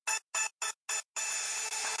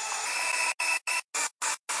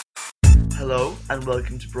Hello and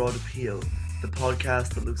welcome to Broad Appeal, the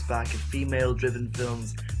podcast that looks back at female-driven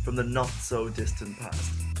films from the not-so-distant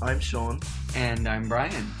past. I'm Sean. And I'm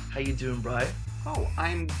Brian. How you doing, Brian? Oh,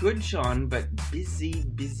 I'm good, Sean, but busy.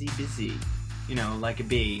 You know, like a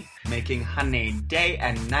bee, making honey day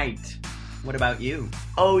and night. What about you?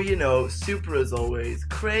 Oh, you know, super as always.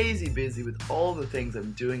 Crazy busy with all the things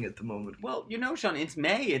I'm doing at the moment. Well, you know, Sean, it's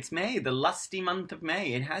May, the lusty month of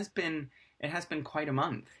May. It has been quite a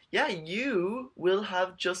month. Yeah, you will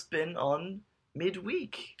have just been on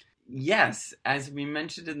midweek. Yes, as we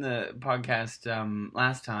mentioned in the podcast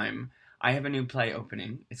last time, I have a new play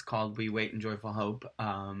opening. It's called We Wait in Joyful Hope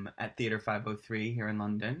at Theatre 503 here in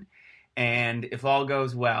London. And if all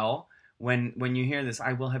goes well, when you hear this,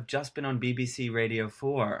 I will have just been on BBC Radio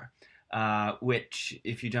 4, which,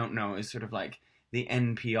 if you don't know, is sort of like the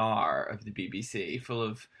NPR of the BBC, full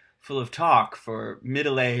of talk for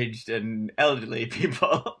middle-aged and elderly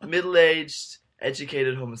people. Middle-aged,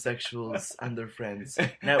 educated homosexuals and their friends.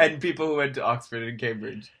 Now, and people who went to Oxford and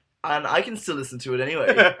Cambridge. And I can still listen to it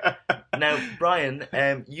anyway. Now, Brian,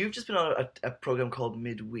 you've just been on a program called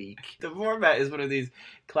Midweek. The format is one of these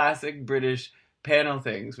classic British panel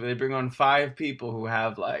things where they bring on 5 people who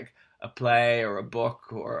have like a play or a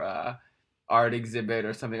book or a art exhibit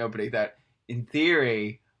or something opening that, in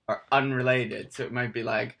theory, are unrelated. So it might be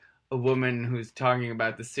like a woman who's talking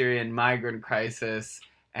about the Syrian migrant crisis,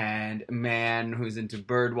 and a man who's into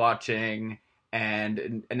bird watching, and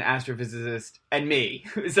an astrophysicist, and me.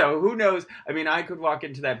 So who knows? I mean, I could walk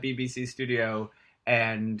into that BBC studio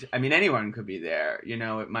and, I mean, anyone could be there. You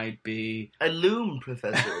know, it might be... a Loom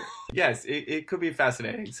professor. Yes, it could be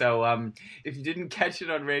fascinating. So if you didn't catch it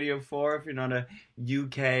on Radio 4, if you're not a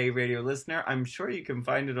UK radio listener, I'm sure you can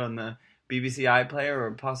find it on the BBC iPlayer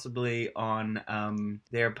or possibly on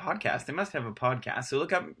their podcast. They must have a podcast. So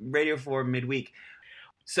look up Radio 4 Midweek.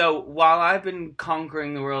 So while I've been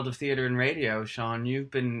conquering the world of theatre and radio, Sean,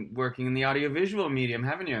 you've been working in the audiovisual medium,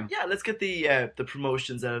 haven't you? Yeah, let's get the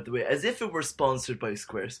promotions out of the way, as if it were sponsored by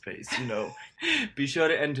Squarespace, you know. Be sure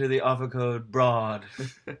to enter the offer code BROAD.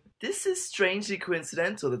 This is strangely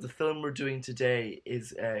coincidental that the film we're doing today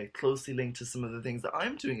is closely linked to some of the things that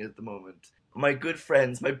I'm doing at the moment. My good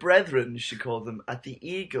friends, my brethren, you should call them, at the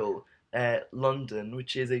Eagle, London,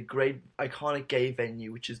 which is a great, iconic gay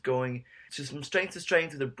venue, which is going from strength to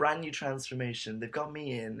strength with a brand new transformation. They've got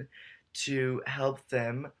me in to help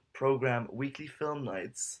them program weekly film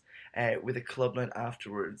nights with a club night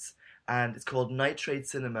afterwards. And it's called Nitrate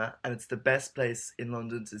Cinema, and it's the best place in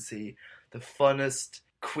London to see the funnest,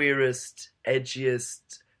 queerest,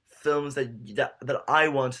 edgiest films that I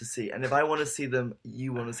want to see. And if I want to see them,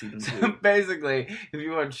 you want to see them too. So basically, if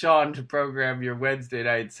you want Sean to program your Wednesday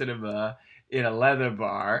night cinema in a leather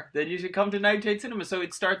bar, then you should come to Nitrate Cinema. So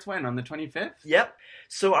it starts when? On the 25th? Yep.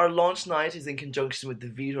 So our launch night is in conjunction with the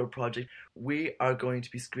Vitor Project. We are going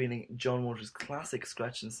to be screening John Waters' classic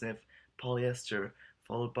Scratch and Sniff, Polyester,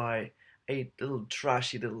 followed by a little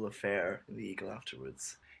trashy little affair in the Eagle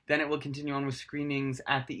afterwards. Then it will continue on with screenings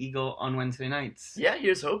at the Eagle on Wednesday nights. Yeah,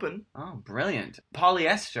 here's hoping. Oh, brilliant.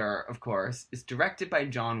 Polyester, of course, is directed by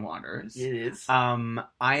John Waters. It is. I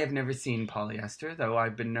have never seen Polyester, though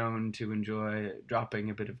I've been known to enjoy dropping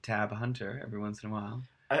a bit of Tab Hunter every once in a while.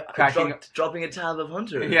 Dropping a tab of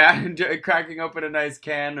Hunter. Yeah, cracking open a nice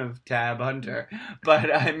can of Tab Hunter. But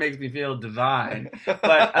it makes me feel divine.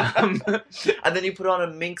 But and then you put on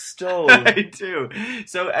a mink stove. I do.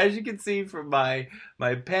 So as you can see from my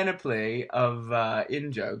panoply of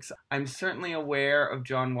in-jokes, I'm certainly aware of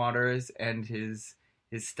John Waters and his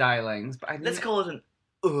stylings. But let's call it an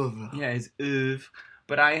oeuvre. Yeah, his oeuvre.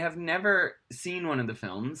 But I have never seen one of the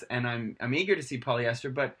films, and I'm eager to see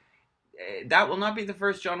Polyester, but that will not be the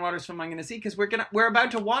first John Waters film I'm going to see, because we're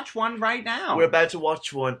about to watch one right now. We're about to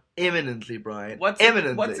watch one imminently, Brian. What's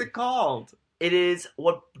it called? It is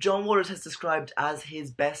what John Waters has described as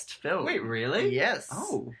his best film. Wait, really? Yes.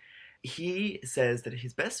 Oh. He says that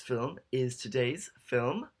his best film is today's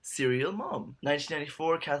film, Serial Mom,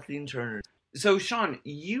 1994, Kathleen Turner. So, Sean,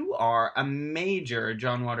 you are a major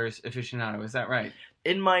John Waters aficionado, is that right?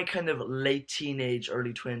 In my kind of late teenage,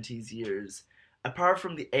 early 20s years, apart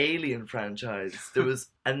from the Alien franchise, there was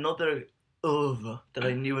another oeuvre that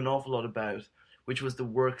I knew an awful lot about, which was the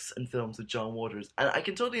works and films of John Waters. And I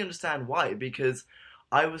can totally understand why, because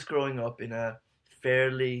I was growing up in a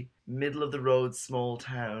fairly middle-of-the-road small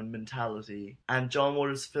town mentality, and John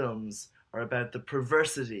Waters' films are about the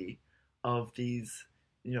perversity of these,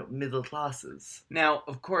 you know, middle classes. Now,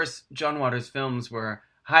 of course, John Waters' films were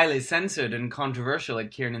highly censored and controversial at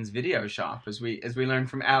Kiernan's video shop, as we learned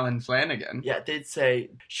from Alan Flanagan. Yeah, they'd say,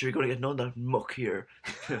 "Sure, you're going to get none of that muck here."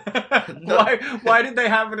 Why did they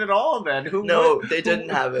have it at all then? They didn't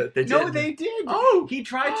have it. They didn't. No, they did. Oh, he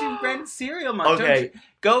tried to rent Serial Mom. Okay,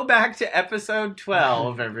 Go back to episode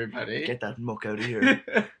 12, everybody. get that muck out of here.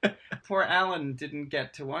 Poor Alan didn't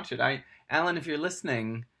get to watch it. Alan, if you're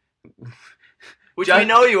listening, which I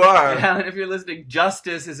know you are. Alan, if you're listening,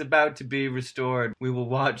 justice is about to be restored. We will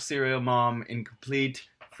watch Serial Mom in complete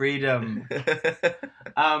freedom.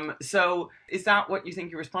 So is that what you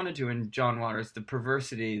think you responded to in John Waters, the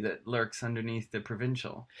perversity that lurks underneath the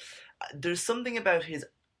provincial? There's something about his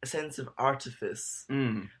sense of artifice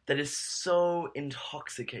that is so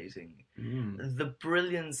intoxicating. The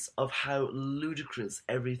brilliance of how ludicrous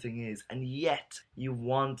everything is, and yet you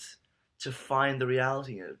want to find the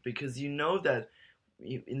reality in it, because you know that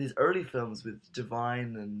in these early films with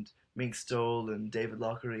Divine and Mink Stoll and David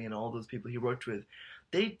Lochary and all those people he worked with,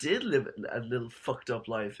 they did live a little fucked up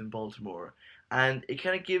life in Baltimore, and it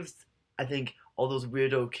kind of gives, I think, all those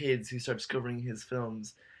weirdo kids who start discovering his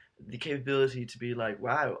films the capability to be like,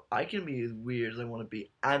 wow, I can be as weird as I want to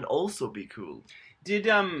be and also be cool. Do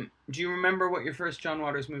you remember what your first John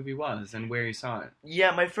Waters movie was and where you saw it?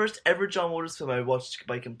 Yeah, my first ever John Waters film I watched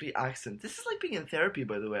by complete accident. This is like being in therapy,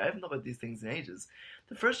 by the way. I haven't thought about these things in ages.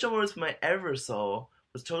 The first John Waters film I ever saw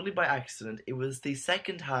was totally by accident. It was the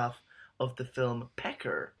second half of the film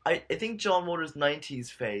Pecker. I think John Waters'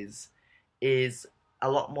 90s phase is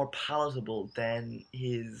a lot more palatable than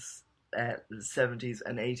his 70s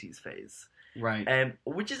and 80s phase. Right.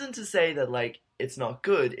 Which isn't to say that, like, it's not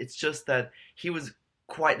good. It's just that he was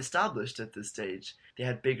quite established at this stage. They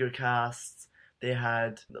had bigger casts. They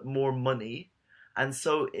had more money. And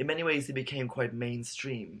so, in many ways, they became quite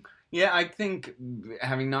mainstream. Yeah, I think,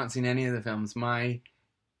 having not seen any of the films, my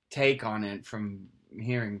take on it from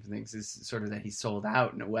hearing things is sort of that he sold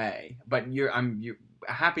out in a way. But I'm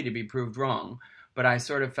happy to be proved wrong. But I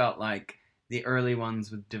sort of felt like the early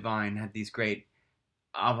ones with Divine had these great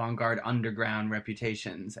avant-garde underground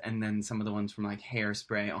reputations, and then some of the ones from like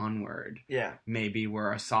Hairspray onward, maybe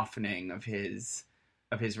were a softening of his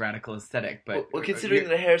radical aesthetic. But well, considering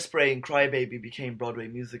that Hairspray and Crybaby became Broadway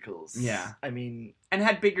musicals, I mean, and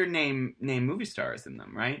had bigger name movie stars in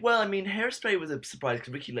them, right? Well, I mean, Hairspray was a surprise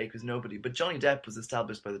because Ricki Lake was nobody, but Johnny Depp was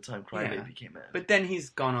established by the time Crybaby came out. But then he's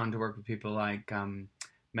gone on to work with people like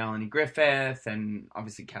Melanie Griffith and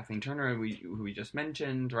obviously Kathleen Turner, who we just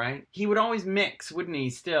mentioned, right? He would always mix, wouldn't he,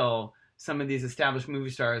 still, some of these established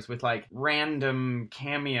movie stars with like random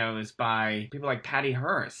cameos by people like Patty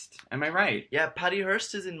Hearst. Am I right? Yeah, Patty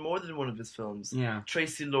Hearst is in more than one of his films. Yeah.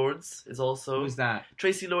 Tracy Lords is also... Who's that?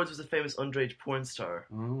 Tracy Lords was a famous underage porn star.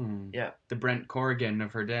 Oh. Yeah. The Brent Corrigan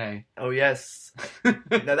of her day. Oh, yes.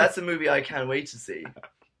 Now, that's a movie I can't wait to see.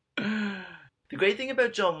 The great thing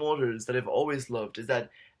about John Waters that I've always loved is that,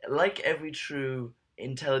 like every true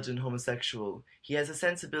intelligent homosexual, he has a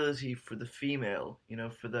sensibility for the female, you know,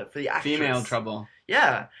 for the actress. Female trouble.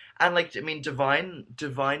 Yeah, and like, I mean, Divine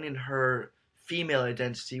in her female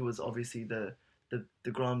identity was obviously the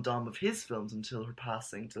grande dame of his films until her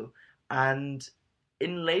passing. And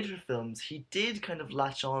in later films, he did kind of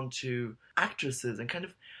latch on to actresses and kind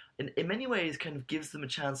of, in many ways, kind of gives them a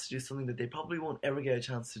chance to do something that they probably won't ever get a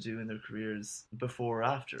chance to do in their careers before or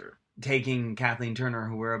after. Taking Kathleen Turner,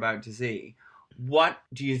 who we're about to see, what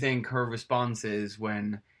do you think her response is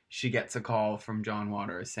when she gets a call from John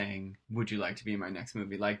Waters saying, "Would you like to be in my next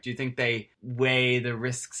movie?" Like, do you think they weigh the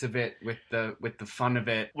risks of it with the fun of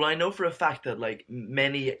it? Well, I know for a fact that like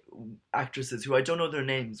many actresses who I don't know their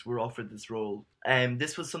names were offered this role.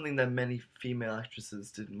 This was something that many female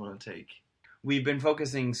actresses didn't want to take. We've been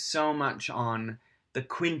focusing so much on the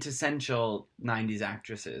quintessential 90s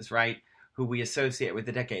actresses, right? Who we associate with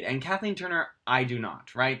the decade. And Kathleen Turner, I do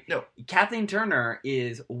not, right? No. Kathleen Turner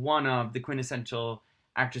is one of the quintessential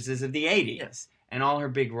actresses of the 80s. Yes. And all her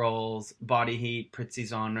big roles, Body Heat,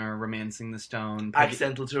 Prizzi's Honor, Romancing the Stone,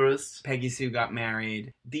 Accidental Tourist, Peggy Sue Got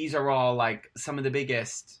Married. These are all like some of the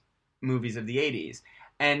biggest movies of the 80s.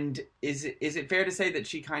 And is it fair to say that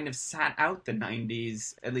she kind of sat out the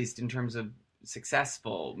 90s, at least in terms of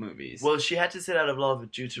successful movies? Well, she had to sit out of a lot of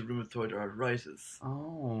it due to rheumatoid arthritis.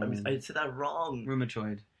 Oh. I mean, I said that wrong.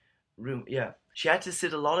 Rheumatoid. Yeah. She had to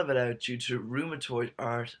sit a lot of it out due to rheumatoid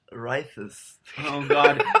arthritis. Oh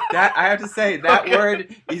God, that I have to say that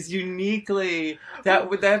word is uniquely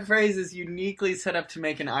that phrase is uniquely set up to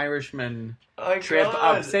make an Irishman Oh my Trip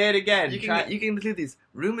God. up. Say it again. You can include these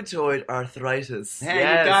rheumatoid arthritis. Hey,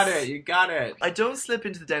 Yes. you got it. You got it. I don't slip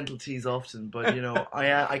into the dental teas often, but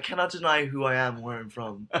I cannot deny who I am, where I'm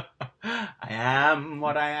from. I am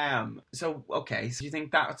what I am. So, okay, so you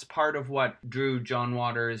think that's part of what drew John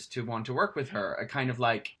Waters to want to work with her? A kind of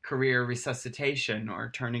like career resuscitation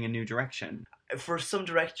or turning a new direction? For some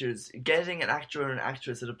directors, getting an actor or an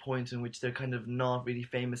actress at a point in which they're kind of not really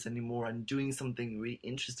famous anymore and doing something really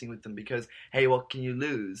interesting with them because, hey, what can you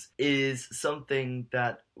lose, is something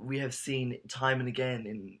that we have seen time and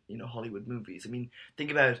again in Hollywood movies. I mean, think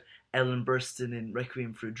about Ellen Burstyn in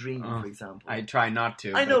Requiem for a Dream, for example. I try not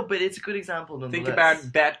to. I know, but it's a good example nonetheless. Think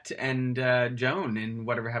about Bet and Joan in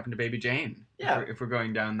Whatever Happened to Baby Jane. Yeah. If we're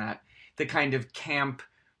going down that. The kind of camp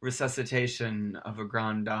resuscitation of a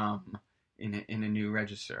grande dame in a new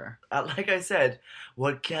register. Like I said,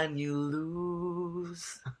 what can you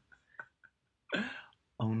lose?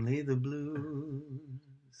 Only the blues.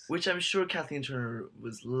 Which I'm sure Kathleen Turner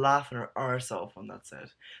was laughing her arse off on that set.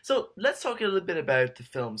 So let's talk a little bit about the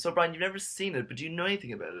film. So Brian, you've never seen it, but do you know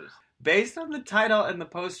anything about it? Based on the title and the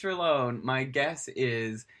poster alone, my guess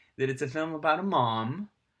is that it's a film about a mom,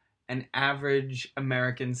 an average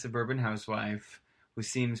American suburban housewife who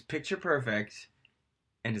seems picture perfect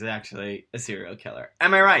and is actually a serial killer.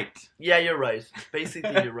 Am I right? Yeah, you're right.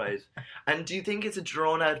 Basically, you're right. And do you think it's a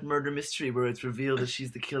drawn-out murder mystery where it's revealed that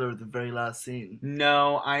she's the killer at the very last scene?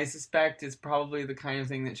 No, I suspect it's probably the kind of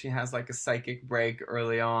thing that she has like a psychic break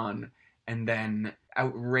early on, and then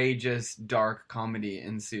outrageous dark comedy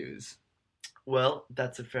ensues. Well,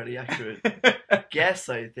 that's a fairly accurate guess,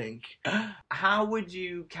 I think. How would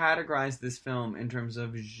you categorize this film in terms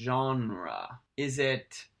of genre? Is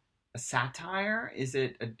it a satire? Is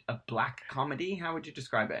it a black comedy? How would you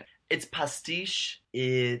describe it? It's pastiche,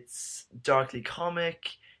 it's darkly comic,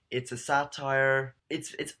 it's a satire,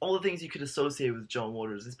 it's all the things you could associate with John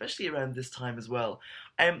Waters, especially around this time as well.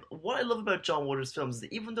 What I love about John Waters' films is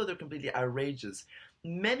that even though they're completely outrageous,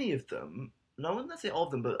 many of them, no, I wouldn't say all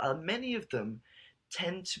of them, but many of them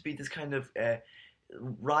tend to be this kind of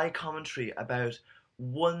wry commentary about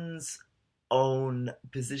one's own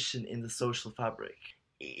position in the social fabric.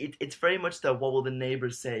 It's very much the what will the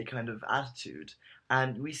neighbors say kind of attitude.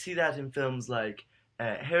 And we see that in films like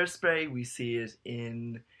Hairspray, we see it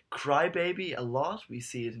in Crybaby a lot, we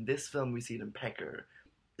see it in this film, we see it in Pecker.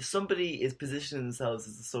 Somebody is positioning themselves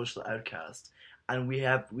as a social outcast, and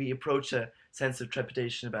we approach a sense of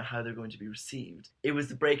trepidation about how they're going to be received. It was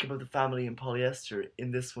the breakup of the family in Polyester.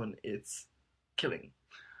 In this one, it's killing.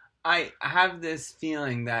 I have this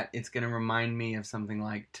feeling that it's going to remind me of something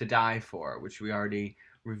like To Die For, which we already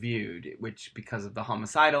reviewed, which because of the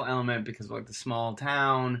homicidal element, because of like the small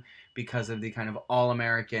town, because of the kind of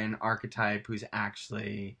all-American archetype who's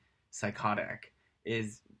actually psychotic.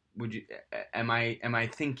 Am I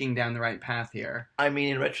thinking down the right path here? I mean,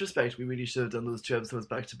 in retrospect, we really should have done those two episodes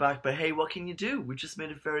back to back, but hey, what can you do? We just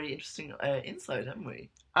made a very interesting insight, haven't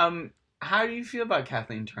we? How do you feel about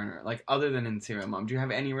Kathleen Turner? Like, other than in Serial Mom, do you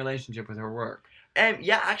have any relationship with her work?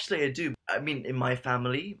 Yeah, actually, I do. I mean, in my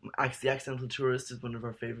family, The Accidental Tourist is one of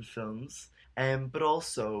our favorite films. But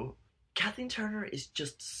also, Kathleen Turner is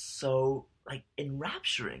just so like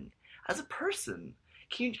enrapturing as a person.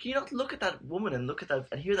 Can you not look at that woman and look at that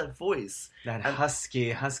and hear that voice? That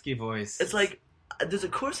husky voice. It's like there's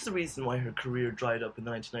a reason why her career dried up in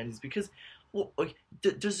the 1990s because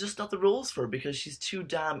there's just not the roles for her because she's too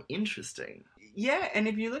damn interesting. Yeah, and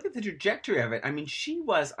if you look at the trajectory of it, I mean, she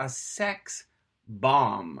was a sex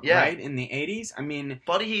bomb, right? In the 80s. I mean,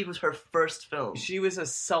 Body Heat was her first film. She was a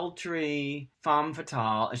sultry femme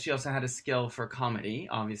fatale, and she also had a skill for comedy,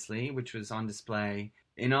 obviously, which was on display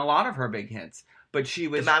in a lot of her big hits. But she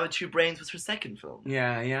was... The Man with Two Brains was her second film.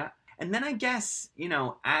 Yeah. And then I guess,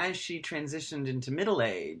 as she transitioned into middle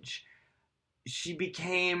age, she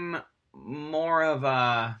became more of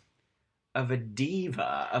a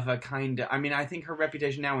diva, of a kind of... I mean, I think her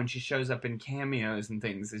reputation now when she shows up in cameos and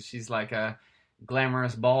things is she's like a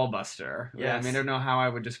glamorous ball buster. Yes. I mean, I don't know how I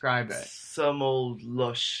would describe it. Some old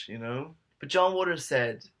lush, But John Waters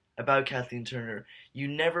said about Kathleen Turner, you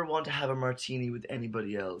never want to have a martini with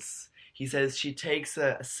anybody else. He says she takes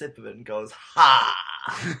a sip of it and goes, ha!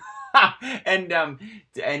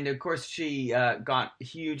 and of course she got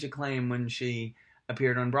huge acclaim when she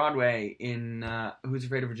appeared on Broadway in Who's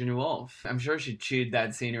Afraid of Virginia Woolf. I'm sure she chewed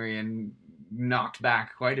that scenery and knocked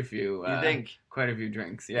back quite a few. You think? Quite a few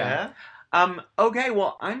drinks, yeah. Okay,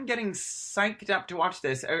 well, I'm getting psyched up to watch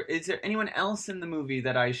this. Is there anyone else in the movie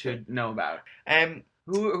that I should know about?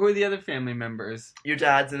 Who are the other family members? Your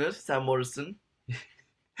dad's in it, Sam Waterston.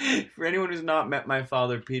 For anyone who's not met my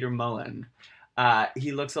father, Peter Mullen,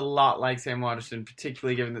 he looks a lot like Sam Waterston,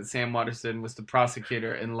 particularly given that Sam Waterston was the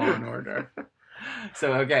prosecutor in Law and Order.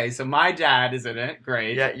 So my dad is in it.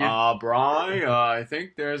 Great. Yeah, Brian, I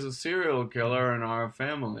think there's a serial killer in our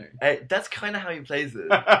family. that's kind of how he plays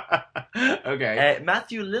it. Okay.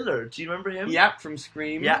 Matthew Lillard, do you remember him? Yeah, from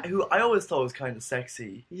Scream. Yeah, who I always thought was kind of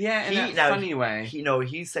sexy. Yeah, in a funny way.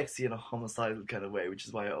 He's sexy in a homicidal kind of way, which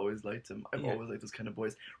is why I always liked him. I've always liked those kind of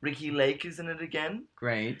boys. Ricky Lake is in it again.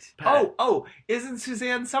 Great. Pat. Isn't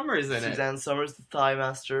Suzanne Summers in it? Suzanne Summers, the Thigh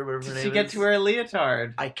Master, whatever her name is. Did she get to wear a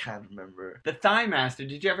leotard? I can't remember. The Thigh Master.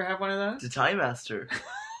 Did you ever have one of those? The Thigh Master.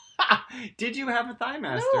 Did you have a Thigh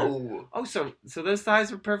Master? No. Oh, so those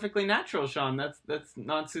thighs were perfectly natural, Sean. That's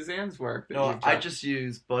not Suzanne's work. No, I just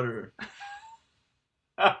use butter.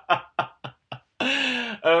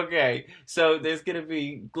 Okay, so there's going to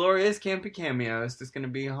be glorious campy cameos. There's going to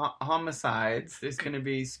be homicides. There's going to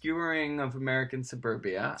be skewering of American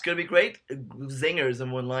suburbia. It's going to be great zingers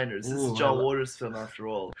and one-liners. This is John Waters' film, after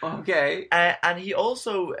all. Okay. And he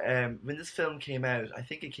also, when this film came out, I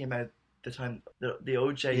think it came out the time the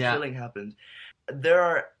O.J. killing happened. There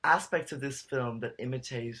are aspects of this film that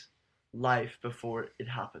imitate life before it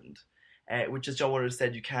happened, which, as John Waters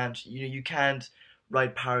said, you can't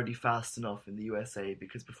write parody fast enough in the USA,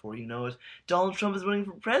 because before you know it, Donald Trump is running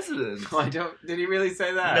for president. Did he really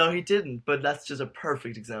say that? No, he didn't, but that's just a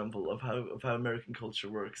perfect example of how American culture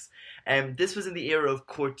works. This was in the era of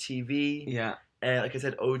court TV. Yeah. Like I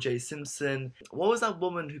said, O.J. Simpson. What was that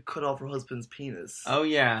woman who cut off her husband's penis? Oh,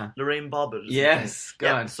 yeah. Lorraine Bobbitt. Yes, God.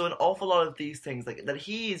 Yeah, so an awful lot of these things that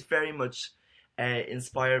he is very much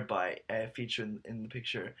inspired by feature in the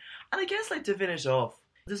picture. And I guess, to finish off,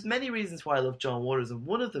 there's many reasons why I love John Waters, and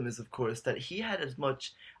one of them is, of course, that he had as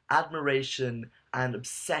much admiration and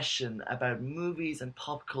obsession about movies and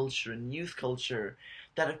pop culture and youth culture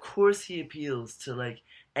that, of course, he appeals to,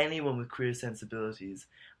 anyone with queer sensibilities.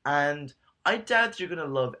 And I doubt you're going to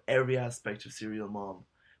love every aspect of Serial Mom,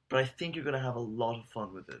 but I think you're going to have a lot of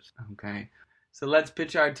fun with it. Okay. So let's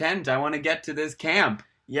pitch our tent. I want to get to this camp.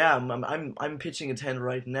 Yeah, I'm pitching a tent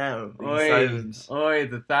right now. Oi,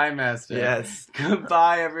 the Thigh Master. Yes.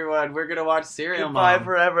 Goodbye, everyone. We're going to watch Serial Mom. Goodbye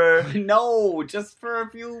forever. No, just for a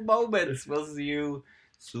few moments. We'll see you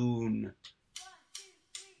soon.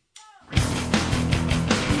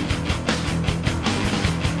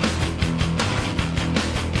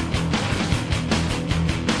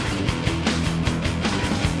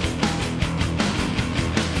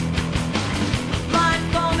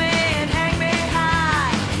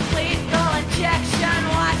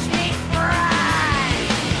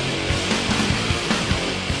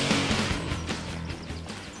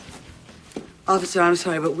 Officer, I'm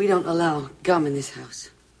sorry, but we don't allow gum in this house.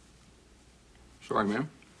 Sorry, ma'am.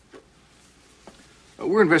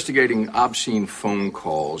 We're investigating obscene phone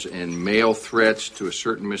calls and mail threats to a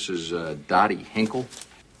certain Mrs. Dottie Hinkle.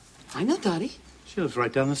 I know Dottie. She lives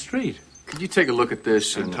right down the street. Could you take a look at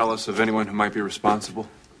this and tell us of anyone who might be responsible?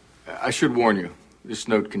 I should warn you, this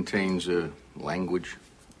note contains language.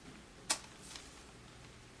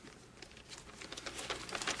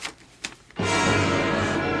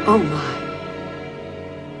 Oh, my.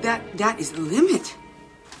 That is the limit.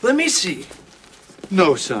 Let me see.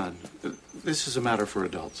 No, son. This is a matter for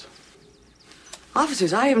adults.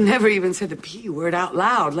 Officers, I have never even said the P word out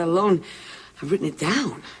loud, let alone have written it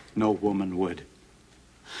down. No woman would.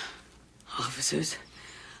 Officers,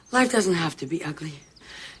 life doesn't have to be ugly.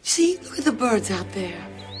 See, look at the birds out there.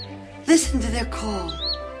 Listen to their call.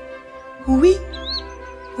 Hoo-wee,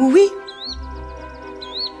 hoo-wee,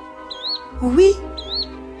 hoo-wee,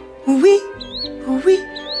 hoo-wee, hoo-wee.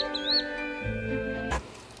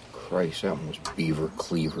 Christ, that one was Beaver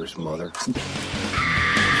Cleaver's mother.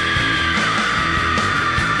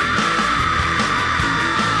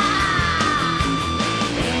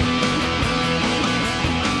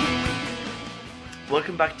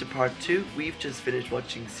 Welcome back to part 2. We've just finished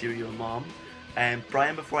watching Serial Mom.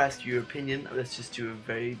 Brian, before I ask you your opinion, let's just do a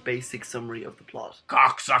very basic summary of the plot.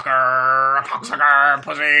 Cocksucker,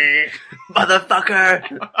 pussy.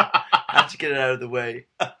 Motherfucker! Had to get it out of the way.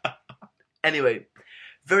 Anyway,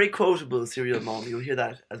 very quotable Serial Mom. You'll hear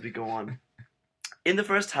that as we go on. In the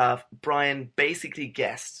first half, Brian basically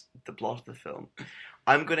guessed the plot of the film.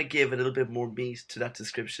 I'm going to give a little bit more meat to that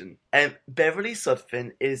description. Beverly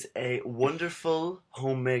Sutphin is a wonderful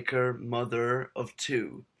homemaker mother of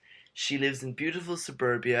 2. She lives in beautiful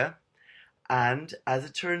suburbia, and as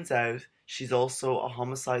it turns out, she's also a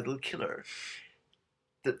homicidal killer.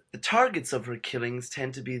 The targets of her killings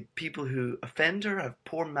tend to be people who offend her, have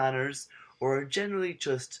poor manners, or are generally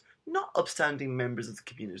just not upstanding members of the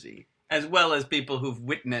community. As well as people who've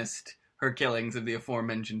witnessed her killings of the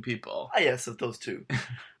aforementioned people. Ah, yes, of those two.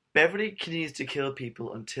 Beverly continues to kill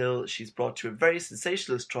people until she's brought to a very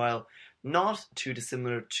sensationalist trial, not too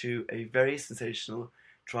dissimilar to a very sensational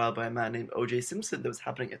trial by a man named O.J. Simpson that was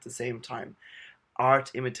happening at the same time.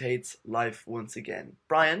 Art imitates life once again.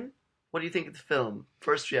 Brian, what do you think of the film?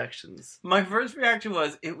 First reactions. My first reaction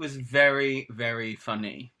was it was very, very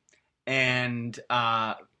funny. And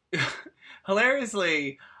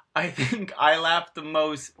hilariously, I think I laughed the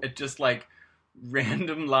most at just like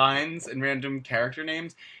random lines and random character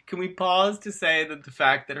names. Can we pause to say that the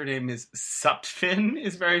fact that her name is Sutphin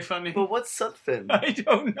is very funny? But what's Sutphin? I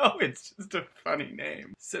don't know. It's just a funny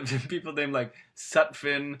name. So people named like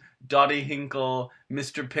Sutphin, Dottie Hinkle,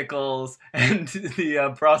 Mr. Pickles, and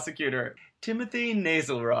the prosecutor, Timothy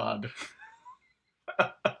Nasalrod.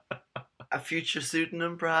 A future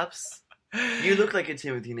pseudonym, perhaps? You look like a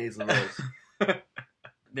Timothy Nasalrod.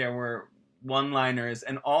 There were one-liners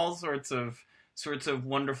and all sorts of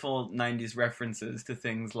wonderful 90s references to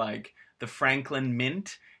things like the Franklin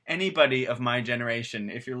Mint. Anybody of my generation,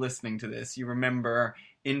 if you're listening to this, you remember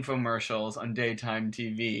infomercials on daytime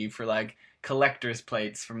TV for like collector's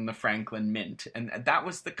plates from the Franklin Mint. And that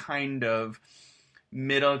was the kind of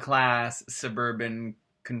middle-class, suburban,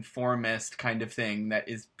 conformist kind of thing that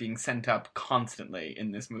is being sent up constantly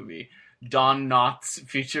in this movie. Don Knotts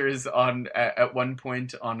features on at one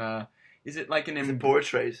point on a... Is it like It's a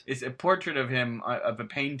portrait. It's a portrait of him, of a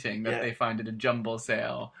painting that Yeah. they find at a jumble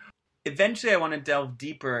sale. Eventually, I want to delve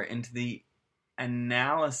deeper into the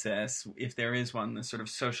analysis, if there is one, the sort of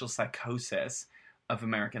social psychosis of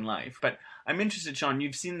American life. But I'm interested, Sean,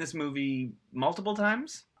 you've seen this movie multiple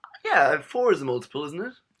times? Yeah, 4 is a multiple, isn't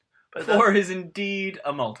it? But 4 is indeed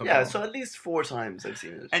a multiple. Yeah, so at least 4 times I've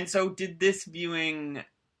seen it. And so did this viewing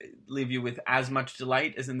leave you with as much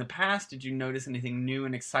delight as in the past? Did you notice anything new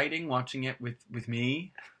and exciting watching it with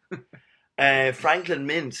me? Franklin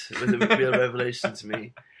Mint was a real revelation to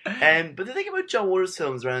me. But the thing about John Waters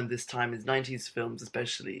films around this time, his 90s films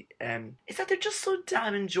especially, is that they're just so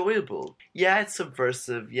damn enjoyable. Yeah, it's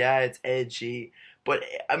subversive. Yeah, it's edgy. But,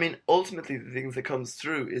 I mean, ultimately the things that comes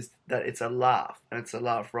through is that it's a laugh, and it's a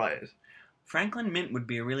laugh riot. Franklin Mint would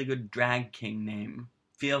be a really good drag king name.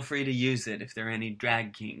 Feel free to use it if there are any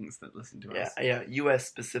drag kings that listen to us. Yeah,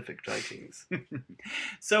 US-specific drag kings.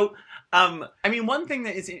 So, I mean, one thing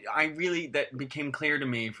that became clear to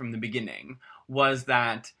me from the beginning was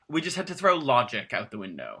that we just had to throw logic out the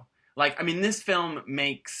window. Like, I mean, this film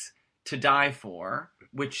makes To Die For,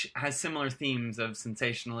 which has similar themes of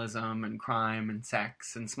sensationalism and crime and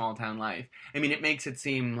sex and small-town life. I mean, it makes it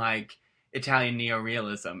seem like Italian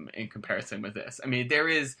neorealism in comparison with this. I mean, there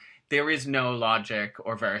is no logic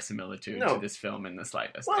or verisimilitude to this film in the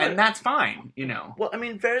slightest. Well, and that's fine, you know. Well, I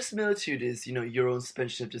mean, verisimilitude is, your own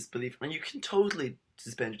suspension of disbelief, and you can totally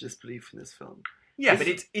suspend your disbelief in this film. Yeah, but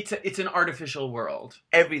it's an artificial world.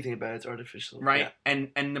 Everything about it's artificial. Right? Yeah.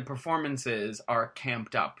 And the performances are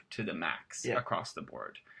camped up to the max across the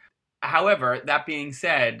board. However, that being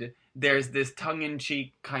said, there's this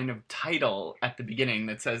tongue-in-cheek kind of title at the beginning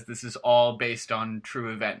that says this is all based on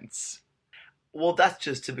true events. Well, that's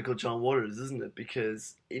just typical John Waters, isn't it?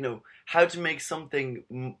 Because, how to make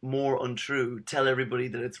something more untrue, tell everybody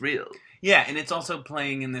that it's real. Yeah, and it's also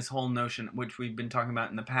playing in this whole notion, which we've been talking about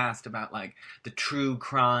in the past, about like the true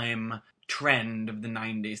crime trend of the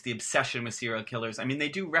 90s, the obsession with serial killers. I mean, they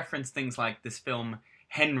do reference things like this film,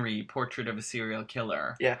 Henry, Portrait of a Serial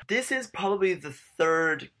Killer. Yeah, this is probably the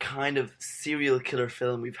third kind of serial killer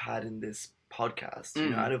film we've had in this podcast.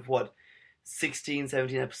 Out of 16,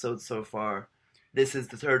 17 episodes so far. This is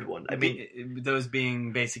the third one. I mean, those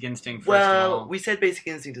being Basic Instinct. First of all. We said Basic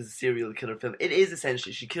Instinct is a serial killer film. It is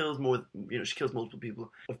essentially. She kills multiple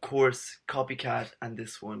people. Of course, Copycat and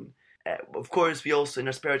this one. Of course, we also in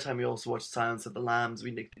our spare time we also watched Silence of the Lambs.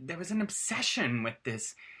 There was an obsession with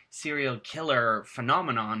this serial killer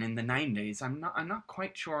phenomenon in the 90s. I'm not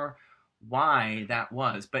quite sure why that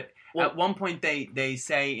was, but at one point they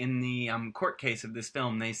say in the court case of this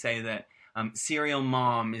film, they say that Serial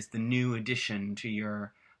Mom is the new addition to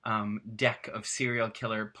your deck of serial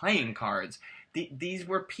killer playing cards. These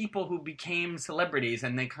were people who became celebrities,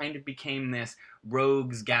 and they kind of became this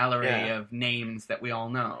rogues gallery of names that we all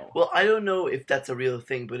know. Well, I don't know if that's a real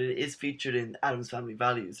thing, but it is featured in Addams Family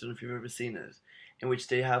Values. I don't know if you've ever seen it, in which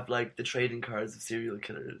they have like the trading cards of serial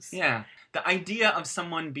killers. Yeah, the idea of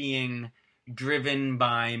someone being driven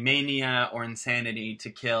by mania or insanity to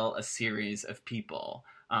kill a series of people.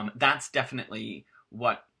 That's definitely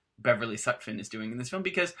what Beverly Sutphin is doing in this film.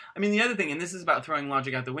 Because, I mean, the other thing, and this is about throwing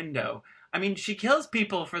logic out the window, I mean, she kills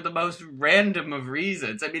people for the most random of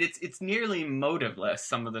reasons. I mean, it's nearly motiveless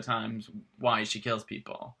some of the times why she kills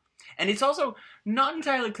people. And it's also not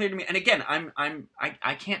entirely clear to me. And again,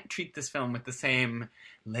 I can't treat this film with the same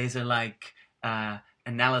laser-like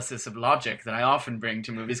analysis of logic that I often bring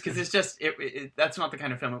to movies, because it's just that's not the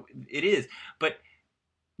kind of film it is. But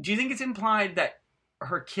do you think it's implied that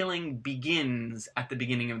her killing begins at the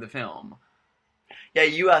beginning of the film? Yeah,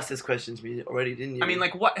 you asked this question to me already, didn't you? I mean,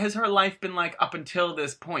 like, what has her life been like up until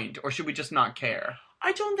this point, or should we just not care?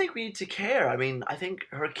 I don't think we need to care. I mean, I think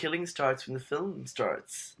her killing starts when the film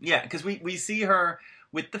starts. Yeah, because we see her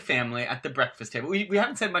with the family at the breakfast table. We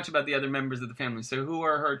haven't said much about the other members of the family, so who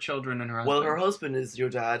are her children and her husband? Well, her husband is your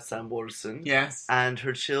dad, Sam Waterston. Yes. And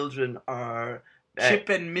her children are... Chip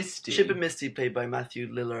and Misty. Chip and Misty, played by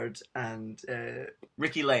Matthew Lillard and...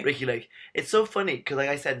 Ricky Lake. Ricky Lake. It's so funny, because like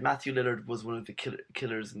I said, Matthew Lillard was one of the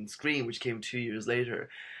killers in Scream, which came 2 years later.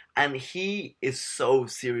 And he is so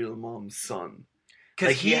Serial Mom's son.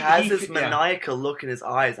 Like, he has this maniacal look in his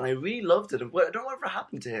eyes, and I really loved it. I don't know whatever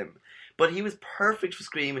happened to him. But he was perfect for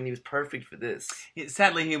Scream, and he was perfect for this.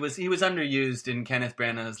 Sadly, he was underused in Kenneth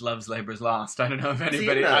Branagh's Love's Labour's Lost. I don't know if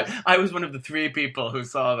anybody... I was one of the 3 people who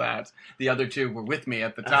saw that. The other 2 were with me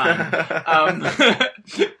at the time.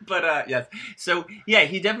 But, yes. So, yeah,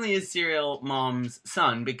 he definitely is Serial Mom's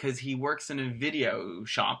son, because he works in a video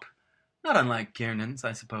shop. Not unlike Kiernan's,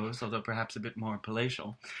 I suppose, although perhaps a bit more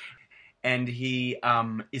palatial. And he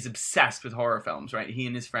is obsessed with horror films, right? He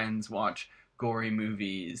and his friends watch gory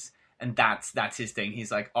movies, and that's his thing.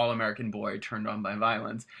 He's like all-American boy turned on by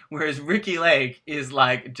violence. Whereas Ricky Lake is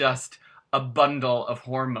like just a bundle of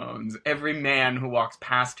hormones. Every man who walks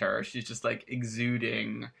past her, she's just like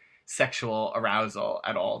exuding sexual arousal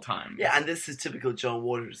at all times. Yeah, and this is typical John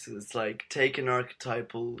Waters. It's like take an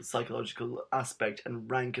archetypal psychological aspect and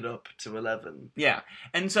rank it up to 11. Yeah,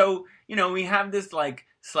 and so, you know, we have this like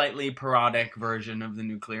slightly parodic version of the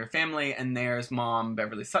nuclear family, and there's mom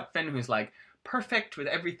Beverly Sutphin, who's like perfect with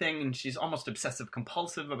everything, and she's almost obsessive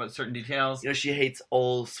compulsive about certain details. You know, she hates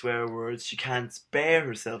all swear words. She can't spare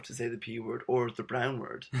herself to say the P word or the brown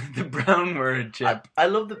word. The brown word, Chip. I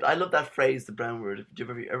love that phrase, the brown word. Have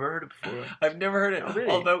you ever heard it before? I've never heard it. Oh,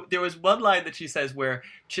 really? Although there was one line that she says where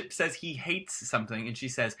Chip says he hates something, and she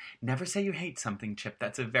says, "Never say you hate something, Chip.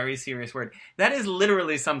 That's a very serious word." That is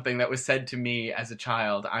literally something that was said to me as a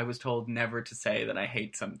child. I was told never to say that I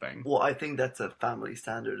hate something. Well, I think that's a family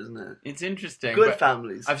standard, isn't it? It's interesting. Good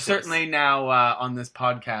families. I've certainly now on this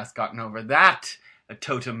podcast gotten over that a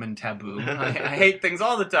totem and taboo. I hate things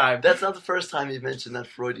all the time. That's not the first time you've mentioned that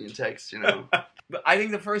Freudian text, you know. But I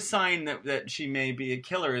think the first sign that she may be a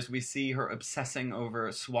killer is we see her obsessing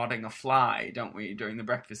over swatting a fly, don't we, during the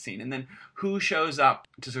breakfast scene? And then who shows up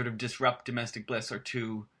to sort of disrupt domestic bliss are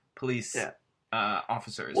 2 police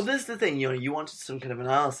officers. Well, this is the thing, you know, you wanted some kind of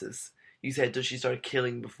analysis. You said, does she start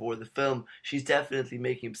killing before the film? She's definitely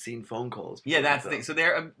making obscene phone calls. Yeah, that's the thing. So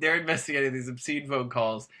they're investigating these obscene phone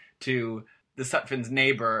calls to the Sutphin's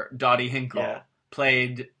neighbor, Dottie Hinkle,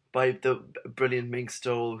 played by the brilliant Mink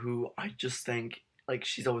Stole, who I just think, like,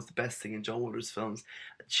 she's always the best thing in John Waters' films.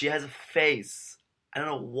 She has a face. I don't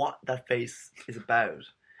know what that face is about.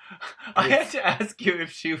 I had to ask you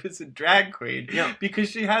if she was a drag queen,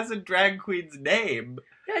 because she has a drag queen's name.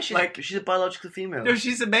 Yeah, she's a biological female. No,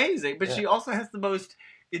 she's amazing, but she also has the most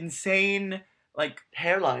insane, like,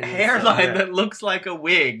 hairline that looks like a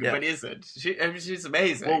wig, but isn't. She's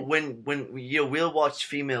amazing. Well, when we'll watch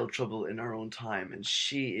Female Trouble in Our Own Time, and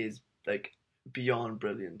she is like beyond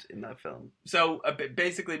brilliant in that film. So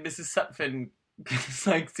basically, Mrs. Sutphin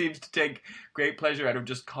seems to take great pleasure out of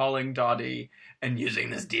just calling Dottie and using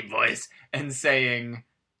this deep voice and saying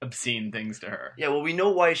obscene things to her. Yeah, well, we know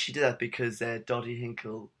why she did that, because Dottie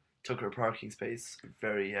Hinkle took her parking space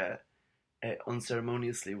very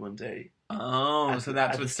unceremoniously one day. Oh, so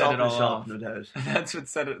that's what set it all off. No doubt. That's what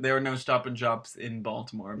set it. There were no Stop and Shops in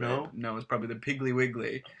Baltimore. No, it's probably the Piggly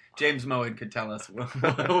Wiggly. James Mowat could tell us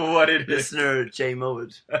what it is. Listener Jay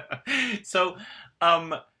Mowat. So,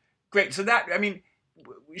 great. So that, I mean,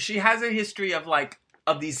 she has a history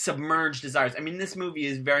of these submerged desires. I mean, this movie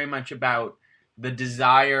is very much about the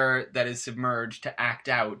desire that is submerged to act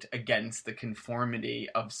out against the conformity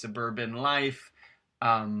of suburban life,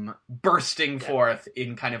 bursting forth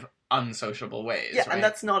in kind of unsociable ways. Yeah, right? and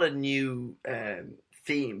that's not a new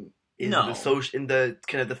theme. In the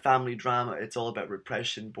kind of the family drama, it's all about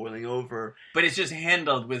repression boiling over. But it's just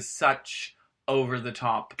handled with such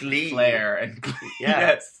over-the-top glee, flair and glee.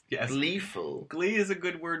 Yes, gleeful. Glee is a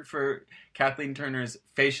good word for Kathleen Turner's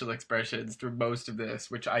facial expressions through most of this,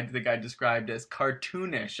 which I think I described as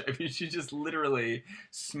cartoonish. I mean, she's just literally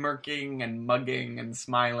smirking and mugging and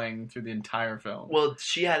smiling through the entire film. Well,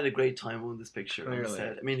 she had a great time on this picture. Clearly. On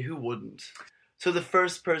set. I mean, who wouldn't? So the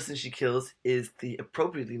first person she kills is the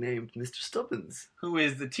appropriately named Mr. Stubbins. Who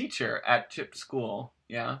is the teacher at Chip's school.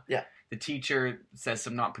 Yeah? Yeah. The teacher says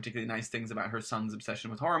some not particularly nice things about her son's obsession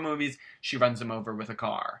with horror movies. She runs him over with a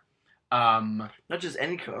car. Not just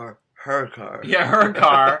any car, her car. Yeah, her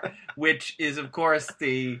car, which is, of course,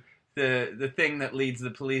 the thing that leads the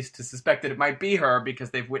police to suspect that it might be her because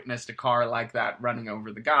they've witnessed a car like that running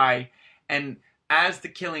over the guy. And as the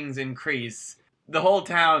killings increase, the whole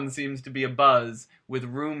town seems to be abuzz with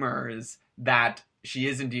rumors that she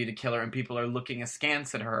is indeed a killer, and people are looking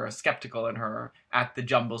askance at her, skeptical at her, at the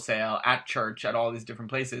jumble sale, at church, at all these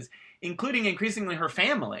different places, including increasingly her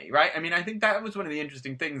family, right? I mean, I think that was one of the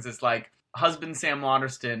interesting things is, like, husband Sam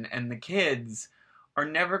Waterston and the kids are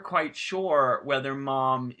never quite sure whether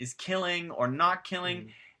mom is killing or not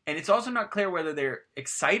killing. And it's also not clear whether they're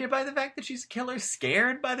excited by the fact that she's a killer,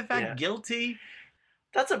 scared by the fact, guilty.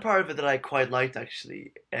 That's a part of it that I quite liked,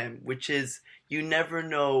 actually, which is you never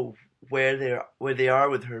know where they are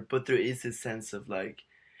with her, but there is this sense of, like,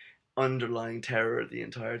 underlying terror the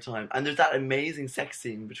entire time. And there's that amazing sex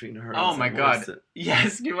scene between her and Oh my Sam god. Morrison.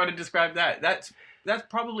 Yes, you want to describe that? That's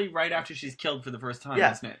probably right after she's killed for the first time,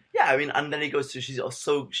 isn't it? Yeah, I mean, and then he goes to,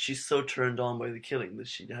 she's so turned on by the killing that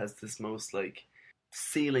she has this most, like,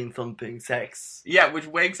 ceiling thumping sex. Yeah, which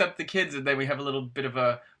wakes up the kids, and then we have a little bit of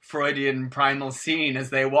a Freudian primal scene as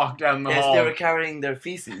they walk down the hall. Yes, they were carrying their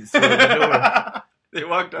feces through the door. They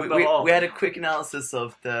walked down the hall. We had a quick analysis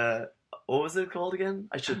of what was it called again?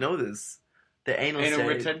 I should know this. The anal stage.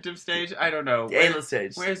 retentive stage? I don't know. The anal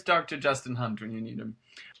stage. Where's Dr. Justin Hunt when you need him?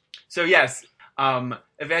 So yes,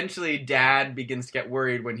 eventually Dad begins to get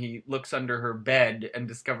worried when he looks under her bed and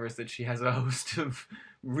discovers that she has a host of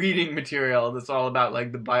reading material that's all about,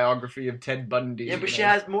 like, the biography of Ted Bundy. Yeah, but she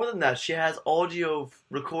has more than that. She has audio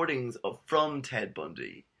recordings from Ted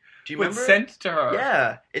Bundy. Do you remember? Sent to her.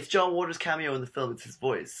 Yeah, it's John Waters' cameo in the film. It's his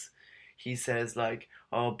voice. He says, like,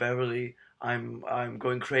 "Oh, Beverly, I'm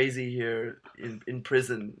going crazy here in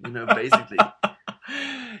prison," you know, basically.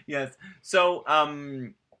 Yes. So, I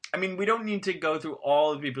mean, we don't need to go through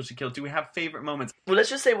all the people she killed. Do we have favorite moments? Well,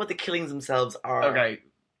 let's just say what the killings themselves are. Okay.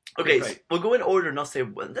 Okay, Great. so we'll go in order, not say,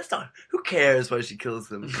 well, that's not, who cares why she kills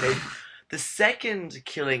them, okay? The second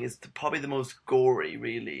killing is probably the most gory,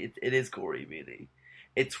 really. It is gory, really.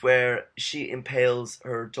 It's where she impales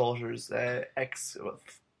her daughter's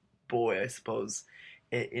ex-boy, I suppose,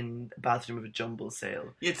 in the bathroom of a jumble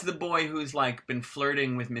sale. It's the boy who's, like, been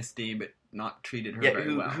flirting with Misty but not treated her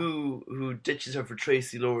very well. Who ditches her for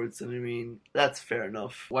Tracy Lords, and I mean, that's fair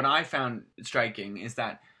enough. What I found striking is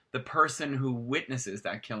that the person who witnesses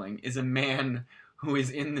that killing is a man who is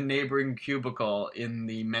in the neighboring cubicle in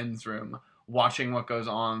the men's room watching what goes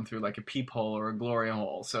on through, like, a peephole or a glory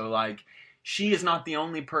hole. So, like, she is not the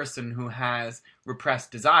only person who has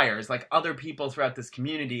repressed desires. Like, other people throughout this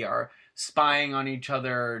community are spying on each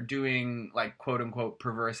other, doing, like, quote-unquote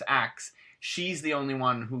perverse acts. She's the only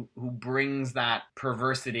one who brings that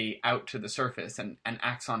perversity out to the surface and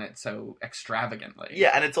acts on it so extravagantly. Yeah,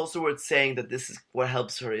 and it's also worth saying that this is what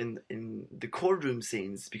helps her in the courtroom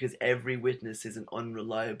scenes, because every witness is an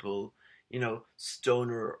unreliable, you know,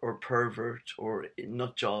 stoner or pervert or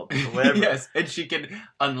nut job or whatever. Yes, and she can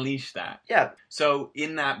unleash that. Yeah. So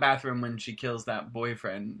in that bathroom when she kills that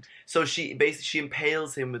boyfriend... So she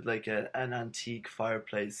impales him with, like, an antique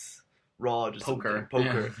fireplace rod or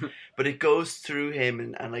poker. Yeah. But it goes through him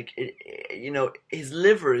and like, it, you know, his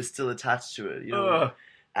liver is still attached to it, you know. Ugh.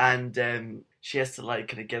 And she has to, like,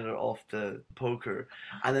 kind of get it off the poker.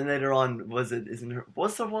 And then later on, what's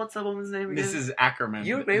that woman's name again? Mrs. Ackerman.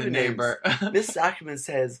 You remember the neighbor. Mrs. Ackerman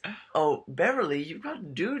says, "Oh, Beverly, you've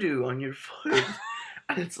got doo-doo on your foot."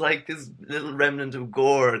 And it's like this little remnant of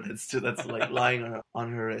gore that's like lying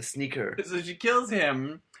on her sneaker. So she kills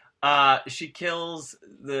him. She kills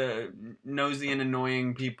the nosy and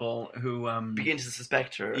annoying people who begin to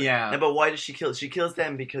suspect her. Yeah. Now, but why does she kill? She kills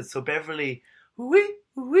them because Beverly,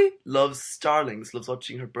 loves starlings, loves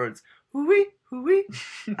watching her birds.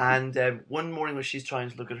 And one morning when she's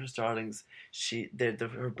trying to look at her starlings,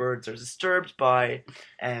 her birds are disturbed by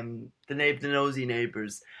the nosy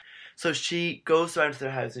neighbors. So she goes around to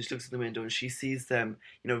their house and she looks at the window and she sees them,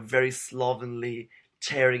 you know, very slovenly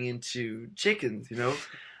tearing into chickens, you know.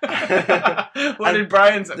 What did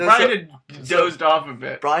Brian say? Brian had dozed off a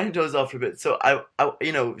bit. Brian dozed off a bit. So I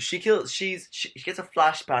you know, she gets a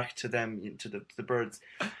flashback to them, to the birds,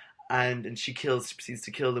 and she proceeds to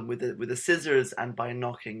kill them with the scissors and by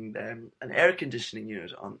knocking an air conditioning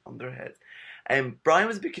unit on their heads. And Brian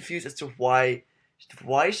was a bit confused as to why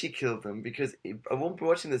she killed them, because I won't be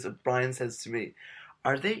watching this. Brian says to me,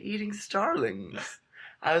 "Are they eating starlings?"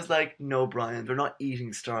 I was like, "No, Brian, they're not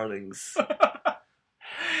eating starlings."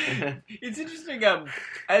 It's interesting.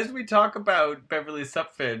 As we talk about Beverly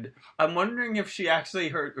Supfin, I'm wondering if she actually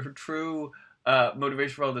her true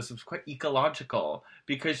motivation for all this was quite ecological,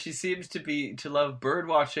 because she seems to love bird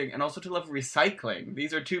watching and also to love recycling.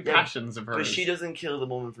 These are two passions of hers. But she doesn't kill the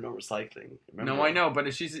woman for no recycling. Remember? No, I know,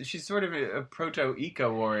 but she's sort of a proto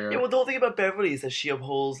eco warrior. Yeah, well, the whole thing about Beverly is that she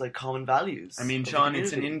upholds like common values. I mean, Sean,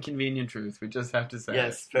 it's an inconvenient truth. We just have to say.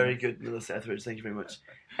 Yes, very good, Melissa Etheridge. Thank you very much.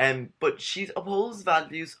 But she upholds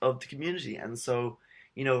values of the community, and so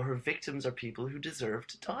her victims are people who deserve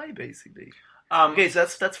to die, basically. Okay, so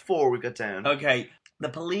that's 4 we got down. Okay, the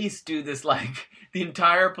police do this, like, the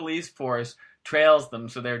entire police force trails them,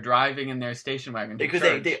 so they're driving in their station wagon to because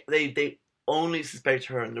church. they only suspect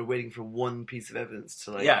her, and they're waiting for one piece of evidence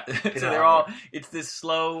to like. Yeah, so they're all. It's this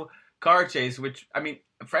slow car chase, which I mean,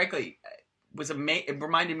 frankly, it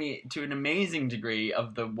reminded me to an amazing degree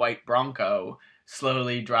of the white Bronco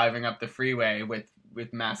slowly driving up the freeway with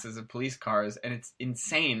masses of police cars, and it's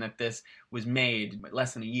insane that this was made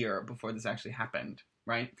less than a year before this actually happened,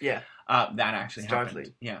 right? Yeah. That actually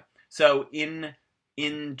happened. Yeah. So in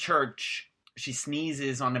church, she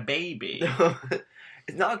sneezes on a baby.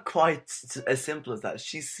 It's not quite as simple as that.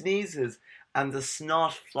 She sneezes, and the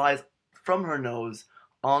snot flies from her nose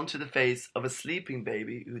onto the face of a sleeping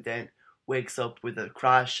baby, who then wakes up with a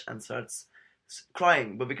crash and starts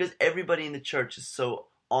crying. But because everybody in the church is so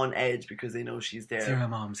on edge because they know she's there. Sarah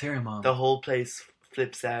mom. The whole place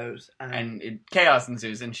flips out. And chaos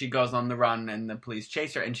ensues, and she goes on the run, and the police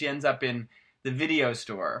chase her, and she ends up in the video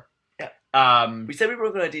store. Yeah. We said we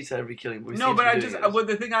weren't going to detail every killing, but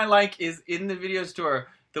the thing I like is in the video store,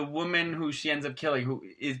 the woman who she ends up killing, who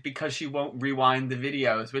is because she won't rewind the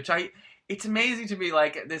videos, which it's amazing to be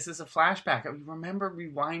like, this is a flashback. I remember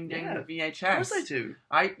rewinding the VHS. Of course I do.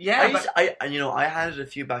 I had a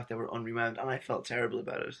few back that were unrewound, and I felt terrible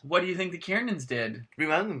about it. What do you think the Kiernans did?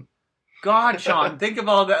 Rewound them. God, Sean, think of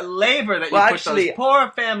all the labor that you put those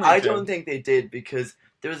poor families I don't think they did, because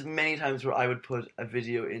there was many times where I would put a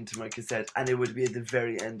video into my cassette, and it would be at the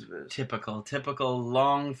very end of it. Typical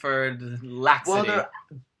Longford laxity. Well,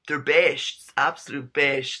 they're beasts, absolute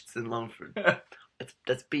beasts in Longford.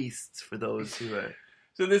 That's beasts for those who are...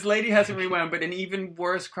 So this lady hasn't rewound, but an even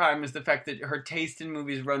worse crime is the fact that her taste in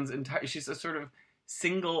movies runs entirely... She's a sort of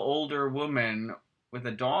single older woman with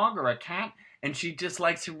a dog or a cat, and she just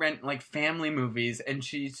likes to rent like family movies, and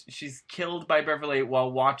she's killed by Beverly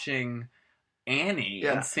while watching Annie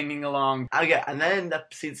and singing along. Okay, and then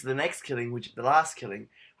that proceeds to the next killing, the last killing,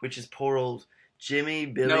 which is poor old Jimmy,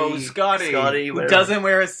 Billy... No, Scotty who doesn't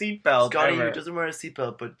wear a seatbelt. Scotty who doesn't wear a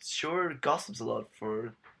seatbelt, but sure gossips a lot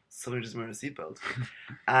for someone who doesn't wear a seatbelt.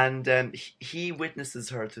 And he witnesses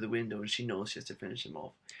her through the window, and she knows she has to finish him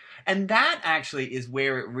off. And that actually is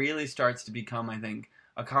where it really starts to become, I think,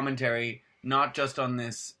 a commentary not just on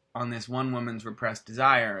this one woman's repressed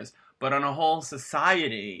desires, but on a whole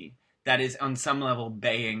society that is on some level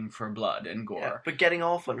baying for blood and gore. Yeah, but getting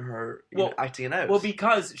off on her acting it out. Well,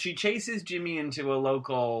 because she chases Jimmy into a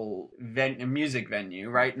local music venue,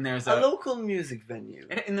 right? And there's a local music venue.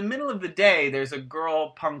 In the middle of the day, there's a girl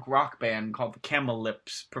punk rock band called the Camel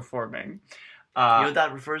Lips performing. You know what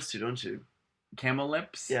that refers to, don't you? Camel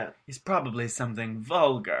Lips? Yeah. Is probably something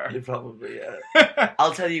vulgar. You probably, yeah.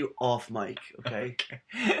 I'll tell you off mic, okay?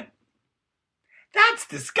 That's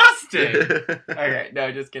disgusting! Okay,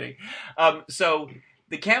 no, just kidding. So,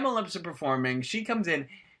 the Camel Lips are performing. She comes in.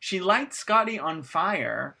 She lights Scotty on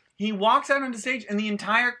fire. He walks out on the stage, and the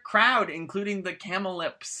entire crowd, including the Camel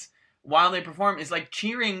Lips, while they perform, is like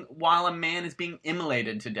cheering while a man is being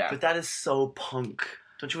immolated to death. But that is so punk.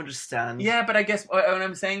 Don't you understand? Yeah, but I guess what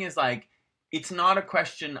I'm saying is, like, it's not a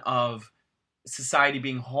question of society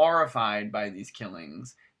being horrified by these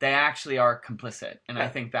killings. They actually are complicit, and I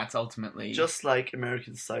think that's ultimately... Just like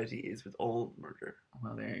American society is with all murder.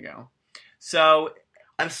 Well, there you go. So...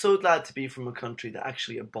 I'm so glad to be from a country that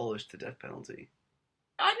actually abolished the death penalty.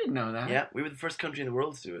 I didn't know that. Yeah, we were the first country in the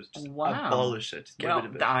world to do it. Just abolish it. Just get rid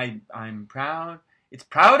of it. I'm proud. It's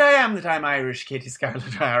proud I am that I'm Irish, Katie Scarlett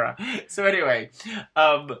O'Hara. So anyway,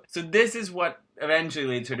 so this is what eventually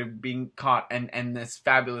leads her to being caught and this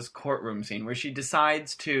fabulous courtroom scene where she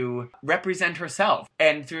decides to represent herself,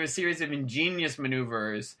 and through a series of ingenious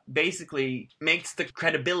maneuvers basically makes the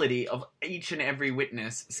credibility of each and every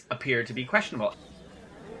witness appear to be questionable.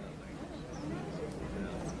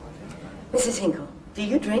 Mrs. Hinkle, do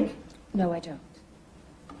you drink? No, I don't.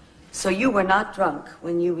 So you were not drunk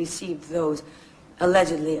when you received those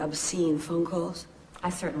allegedly obscene phone calls? I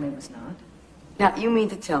certainly was not. Now, you mean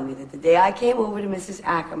to tell me that the day I came over to Mrs.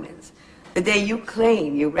 Ackerman's, the day you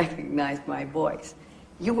claim you recognized my voice,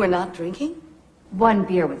 you were not drinking? One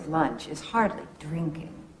beer with lunch is hardly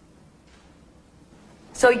drinking.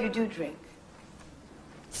 So you do drink?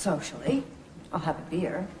 Socially, I'll have a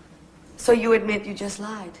beer. So you admit you just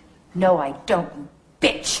lied? No, I don't, you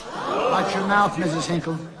bitch. Watch your mouth, Mrs.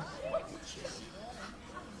 Hinkle.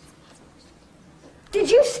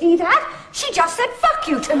 Did you see that? She just said fuck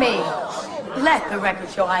you to me. Let the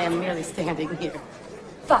record show I am merely standing here.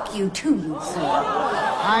 Fuck you too, you whore.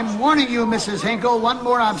 I'm warning you, Mrs. Hinkle. One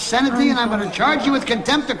more obscenity and I'm going to charge you with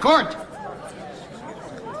contempt of court.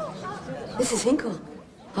 Mrs. Hinkle,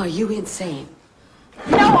 are you insane?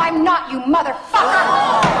 No, I'm not, you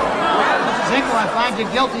motherfucker. Mrs. Hinkle, I find you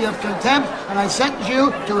guilty of contempt and I sentence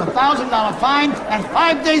you to a $1,000 fine and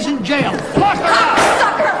 5 days in jail. Lock her up!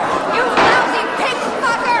 Sucker! You lousy pig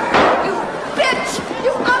fucker! You bitch!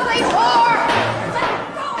 You ugly whore!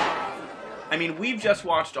 Let go! I mean, we've just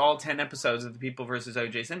watched all 10 episodes of The People vs.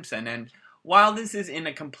 O.J. Simpson, and while this is in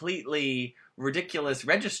a completely ridiculous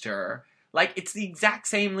register, like, it's the exact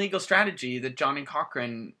same legal strategy that Johnny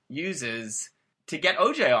Cochran uses to get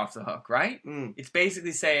O.J. off the hook, right? It's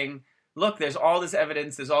basically saying, look, there's all this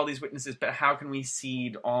evidence, there's all these witnesses, but how can we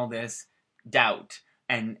seed all this doubt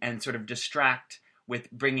and sort of distract with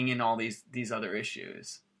bringing in all these other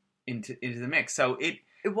issues into the mix? So it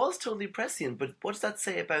was totally prescient, but what does that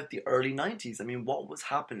say about the early 90s? I mean, what was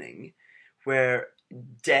happening where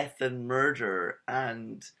death and murder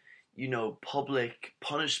and, you know, public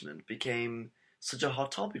punishment became such a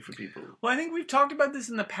hot topic for people? Well, I think we've talked about this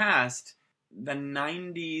in the past. The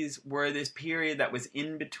 90s were this period that was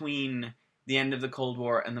in between the end of the Cold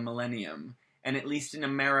War and the millennium. And at least in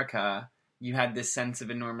America, you had this sense of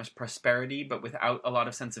enormous prosperity, but without a lot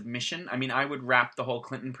of sense of mission. I mean, I would wrap the whole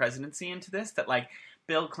Clinton presidency into this, that, like,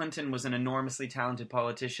 Bill Clinton was an enormously talented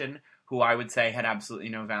politician who I would say had absolutely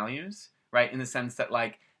no values, right? In the sense that,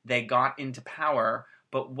 like, they got into power,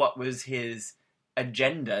 but what was his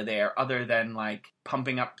agenda there other than, like,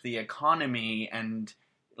 pumping up the economy and,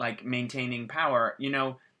 like, maintaining power? You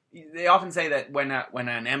know, they often say that when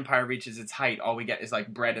an empire reaches its height, all we get is,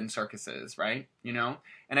 like, bread and circuses, right? You know?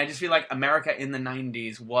 And I just feel like America in the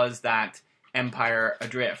 90s was that empire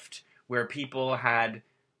adrift, where people had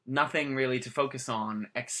nothing really to focus on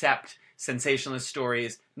except sensationalist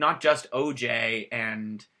stories, not just O.J.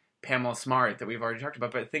 and Pamela Smart that we've already talked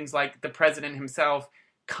about, but things like the president himself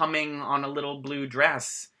coming on a little blue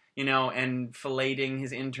dress, you know, and filleting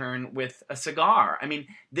his intern with a cigar. I mean,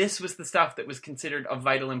 this was the stuff that was considered of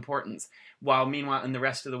vital importance, while meanwhile in the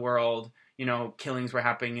rest of the world, you know, killings were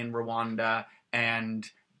happening in Rwanda and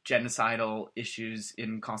genocidal issues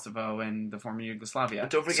in Kosovo and the former Yugoslavia. But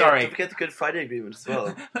don't forget the Good Friday Agreement as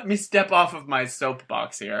well. Let me step off of my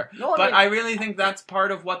soapbox here. No, I really think that's part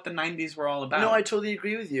of what the 90s were all about. No, I totally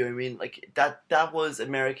agree with you. I mean, like, that was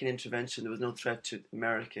American intervention. There was no threat to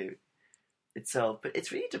America itself. But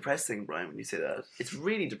it's really depressing, Brian, when you say that. It's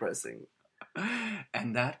really depressing.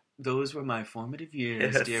 And those were my formative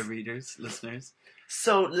years, Yes. dear readers, listeners.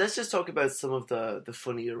 So let's just talk about some of the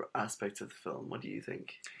funnier aspects of the film. What do you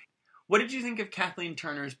think? What did you think of Kathleen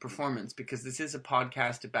Turner's performance? Because this is a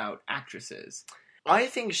podcast about actresses. I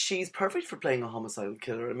think she's perfect for playing a homicidal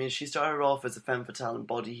killer. I mean, she started off as a femme fatale in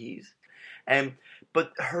Body Heat.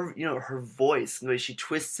 But her, you know, her voice and the way she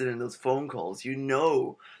twists it in those phone calls, you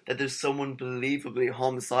know that there's someone believably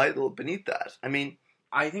homicidal beneath that. I mean,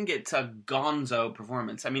 I think it's a gonzo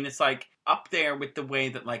performance. I mean, it's like up there with the way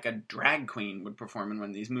that like a drag queen would perform in one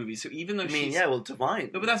of these movies. So even though Divine.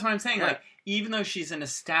 But that's what I'm saying. Yeah. Like, even though she's an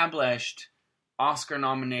established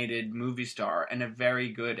Oscar-nominated movie star and a very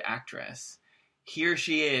good actress, here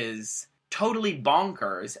she is, totally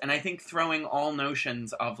bonkers, and I think throwing all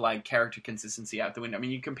notions of, like, character consistency out the window. I mean,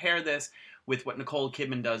 you compare this with what Nicole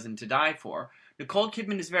Kidman does in To Die For. Nicole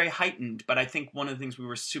Kidman is very heightened, but I think one of the things we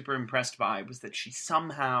were super impressed by was that she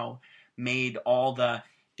somehow made all the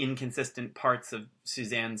inconsistent parts of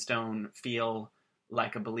Suzanne Stone feel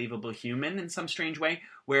like a believable human in some strange way,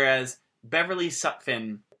 whereas Beverly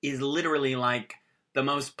Sutphin is literally like the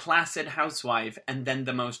most placid housewife and then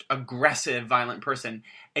the most aggressive, violent person.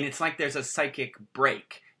 And it's like there's a psychic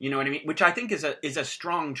break. You know what I mean? Which I think is a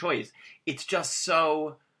strong choice. It's just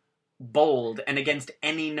so bold and against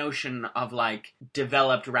any notion of, like,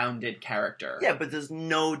 developed, rounded character. Yeah, but there's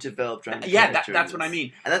no developed rounded Yeah, character in that's this. what I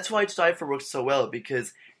mean. And that's why To Die For works so well,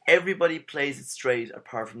 because everybody plays it straight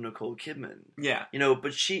apart from Nicole Kidman. Yeah. You know,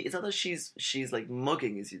 but it's not that she's like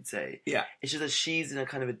mugging, as you'd say. Yeah. It's just that she's in a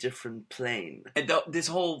kind of a different plane. And this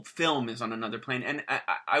whole film is on another plane. And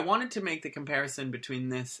I wanted to make the comparison between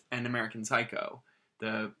this and American Psycho,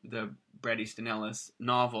 the Bret Easton Ellis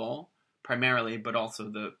novel, primarily, but also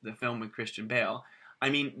the film with Christian Bale. I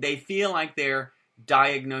mean, they feel like they're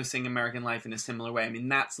diagnosing American life in a similar way. I mean,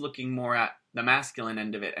 that's looking more at the masculine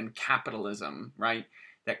end of it and capitalism, right?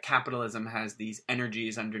 that capitalism has these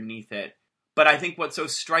energies underneath it. But I think what's so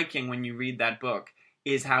striking when you read that book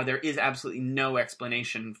is how there is absolutely no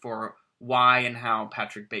explanation for why and how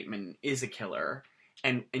Patrick Bateman is a killer.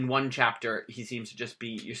 And in one chapter, he seems to just be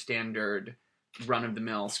your standard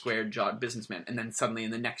run-of-the-mill, square-jawed businessman. And then suddenly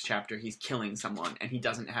in the next chapter, he's killing someone, and he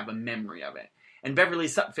doesn't have a memory of it. And Beverly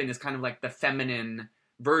Sutphin is kind of like the feminine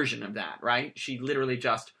version of that, right? She literally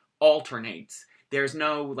just alternates. There's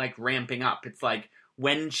no, like, ramping up. It's like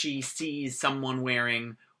when she sees someone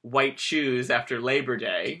wearing white shoes after Labor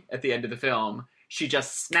Day at the end of the film, she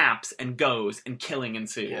just snaps and goes, and killing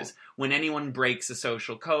ensues. Yeah. When anyone breaks a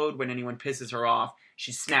social code, when anyone pisses her off,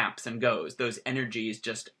 she snaps and goes. Those energies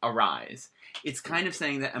just arise. It's kind of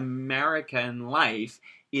saying that American life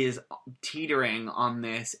is teetering on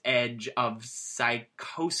this edge of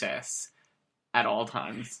psychosis at all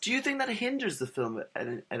times. Do you think that hinders the film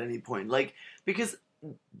at any point? Like, because...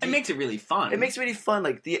 it makes it really fun. It makes it really fun.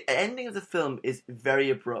 Like, the ending of the film is very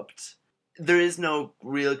abrupt. There is no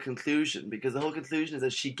real conclusion, because the whole conclusion is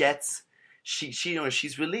that she's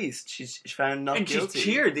released. She's found not guilty. And she's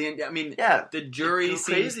cheered. The jury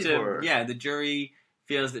seems to... Yeah, the jury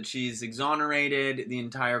feels that she's exonerated. The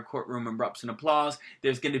entire courtroom erupts in applause.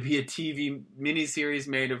 There's going to be a TV miniseries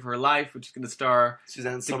made of her life, which is going to star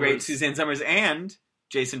the great Suzanne Summers and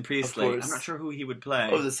Jason Priestley. I'm not sure who he would play.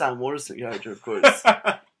 Oh, the Sam Waterston character, of course.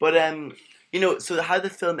 But, so how the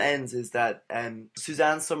film ends is that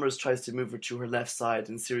Suzanne Summers tries to move her to her left side,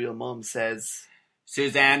 and Serial Mom says...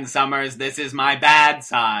 Suzanne Summers, this is my bad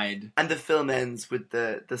side. And the film ends with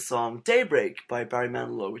the song Daybreak by Barry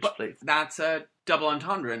Manilow, which plays... That's a double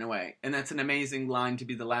entendre in a way. And that's an amazing line to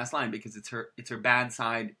be the last line, because it's her bad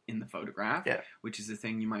side in the photograph, which is a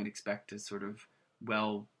thing you might expect a sort of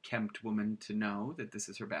well-kempt woman to know, that this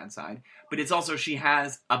is her bad side. But it's also, she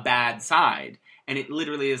has a bad side. And it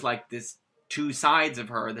literally is like this two sides of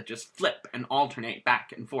her that just flip and alternate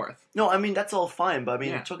back and forth. No, I mean, that's all fine, but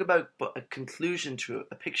talk about a conclusion to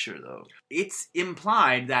a picture, though. It's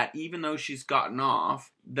implied that even though she's gotten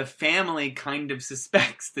off, the family kind of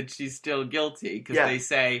suspects that she's still guilty, because they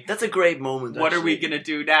say... That's a great moment, what are we going to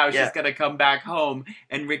do now? She's going to come back home.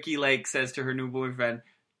 And Ricki Lake says to her new boyfriend,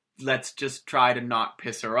 let's just try to not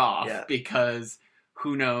piss her off, because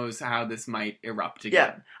who knows how this might erupt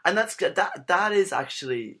again. Yeah, and that is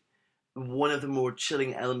actually... one of the more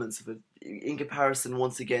chilling elements of it, in comparison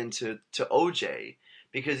once again to OJ,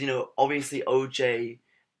 because obviously OJ,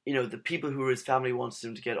 the people who were his family wanted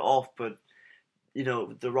him to get off, but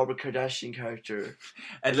the Robert Kardashian character,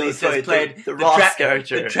 at least has played the Ross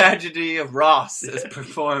character, the tragedy of Ross, as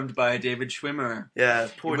performed by David Schwimmer. Yeah,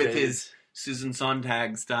 poor with David. His Susan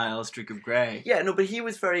Sontag style streak of grey. Yeah, no, but he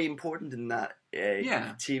was very important in that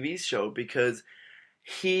TV show, because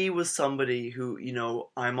he was somebody who,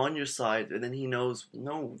 I'm on your side, and then he knows,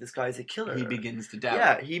 no, this guy's a killer. He begins to doubt.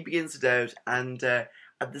 Yeah, he begins to doubt, and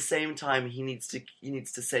at the same time, he needs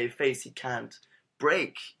to save face. He can't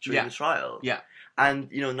break during the trial. Yeah, and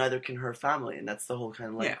neither can her family, and that's the whole kind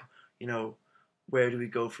of like, where do we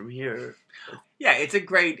go from here? Yeah, it's a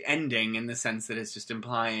great ending in the sense that it's just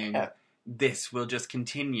implying this will just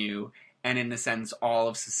continue, and in the sense all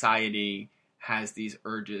of society has these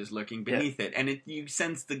urges lurking beneath it. And you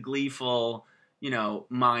sense the gleeful,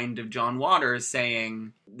 mind of John Waters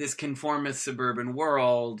saying, this conformist suburban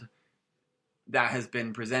world that has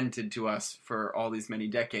been presented to us for all these many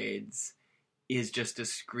decades is just a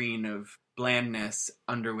screen of blandness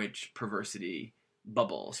under which perversity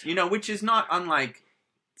bubbles. Which is not unlike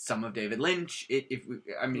some of David Lynch.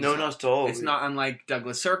 No, not at all. It's not unlike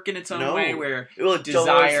Douglas Sirk in its own way, where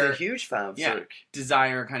desire. I'm a huge fan of Sirk.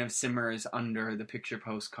 Desire kind of simmers under the picture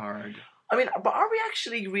postcard. I mean, but are we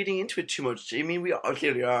actually reading into it too much? I mean, we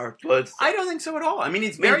clearly are, but I don't think so at all. I mean,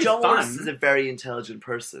 it's very John fun. Waters is a very intelligent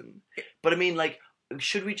person, but I mean, like,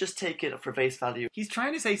 should we just take it for face value? He's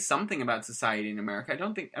trying to say something about society in America. I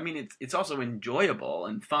don't think. I mean, it's also enjoyable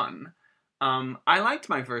and fun. I liked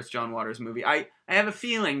my first John Waters movie. I have a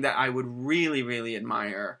feeling that I would really, really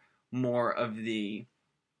admire more of the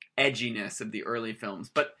edginess of the early films.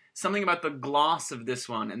 But something about the gloss of this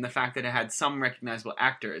one and the fact that it had some recognizable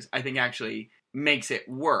actors, I think actually makes it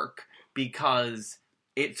work, because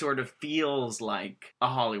it sort of feels like a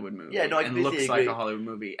Hollywood movie. Yeah, no, I and looks agree. like a Hollywood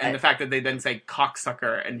movie. And the fact that they then say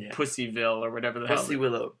cocksucker and Pussyville or whatever the hell. Pussy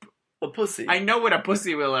Willow. Well, pussy. I know what a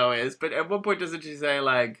Pussy Willow is, but at what point doesn't she say,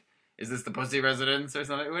 like, is this the Pussy Residence or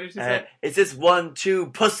something? What did she say? Is this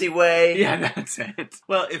 1-2 Pussy Way? Yeah, that's it.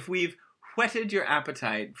 Well, if we've whetted your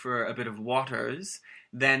appetite for a bit of Waters,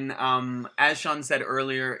 then, as Sean said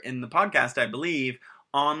earlier in the podcast, I believe,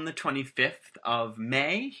 on the 25th of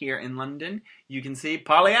May here in London, you can see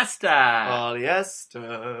Polyester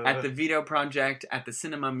Polyester. at the Vito Project at the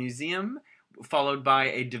Cinema Museum, followed by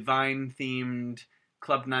a Divine-themed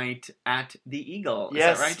club night at the Eagle. Is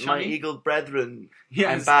Yes, that right, my Johnny? Eagle brethren.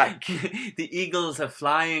 Yes. I'm back. The eagles are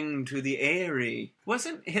flying to the eyrie.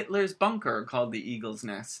 Wasn't Hitler's bunker called the Eagle's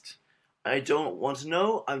Nest? I don't want to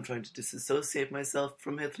know. I'm trying to disassociate myself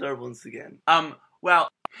from Hitler once again. Well,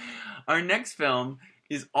 our next film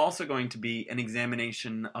is also going to be an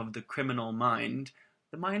examination of the criminal mind,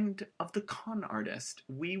 the mind of the con artist.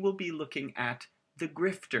 We will be looking at The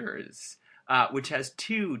Grifters, which has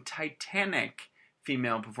 2 titanic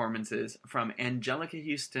female performances from Angelica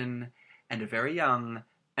Houston and a very young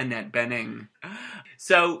Annette Bening.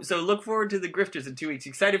 So look forward to The Grifters in 2 weeks.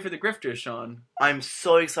 Excited for The Grifters, Sean? I'm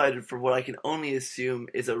so excited for what I can only assume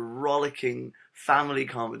is a rollicking family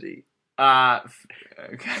comedy.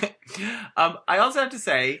 Okay. I also have to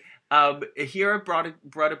say, here at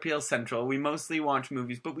Broad Appeal Central, we mostly watch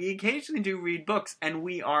movies, but we occasionally do read books, and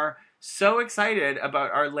we are so excited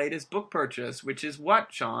about our latest book purchase, which is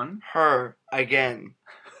what, Sean? Her Again.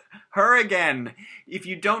 Her Again. If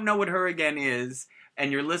you don't know what Her Again is,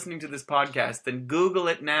 and you're listening to this podcast, then Google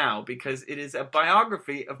it now, because it is a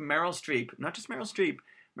biography of Meryl Streep. Not just Meryl Streep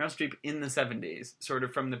in the 70s, sort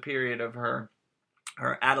of from the period of her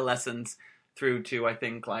adolescence through to, I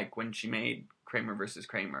think, like when she made Kramer versus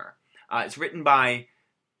Kramer. It's written by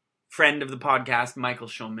friend of the podcast, Michael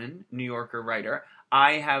Schulman, New Yorker writer.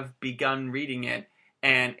 I have begun reading it,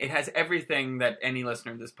 and it has everything that any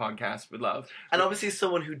listener of this podcast would love. And obviously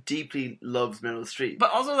someone who deeply loves Meryl Streep.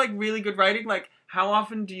 But also, like, really good writing. Like, how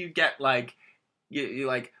often do you get, like, you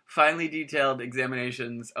like, finely detailed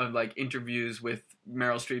examinations of, like, interviews with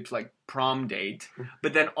Meryl Streep's, like, prom date,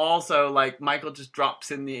 but then also, like, Michael just drops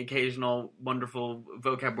in the occasional wonderful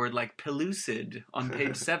vocab word like pellucid on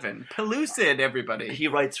page 7. Pellucid, everybody. He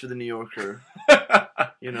writes for the New Yorker.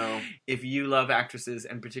 You know. If you love actresses,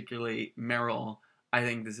 and particularly Meryl, I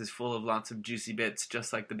think this is full of lots of juicy bits,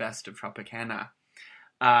 just like the best of Tropicana.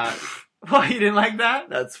 Why, you didn't like that?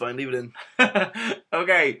 That's fine, leave it in.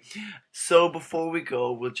 Okay. So before we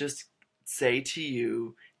go, we'll just say to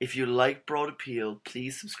you, if you like Broad Appeal,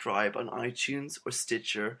 please subscribe on iTunes or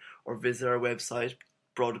Stitcher, or visit our website,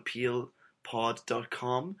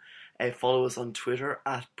 broadappealpod.com. Follow us on Twitter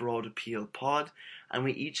at broadappealpod, and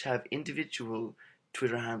we each have individual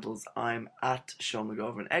Twitter handles. I'm at Sean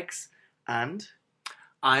McGovern X, and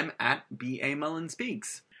I'm at B.A. Mullen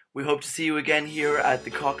Speaks. We hope to see you again here at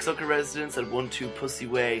the Cocksucker Residence at 12 Pussy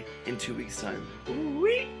Way in 2 weeks' time.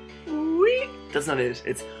 Wee, wee. That's not it.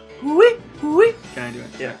 It's wee, wee. Can I do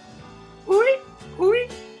it? Yeah. Wee, wee.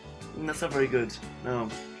 That's not very good. No.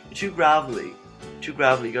 You're too gravelly. You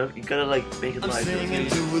gotta like make it I'm live. singing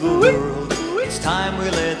to the world. It's time we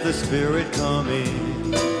let the spirit come in.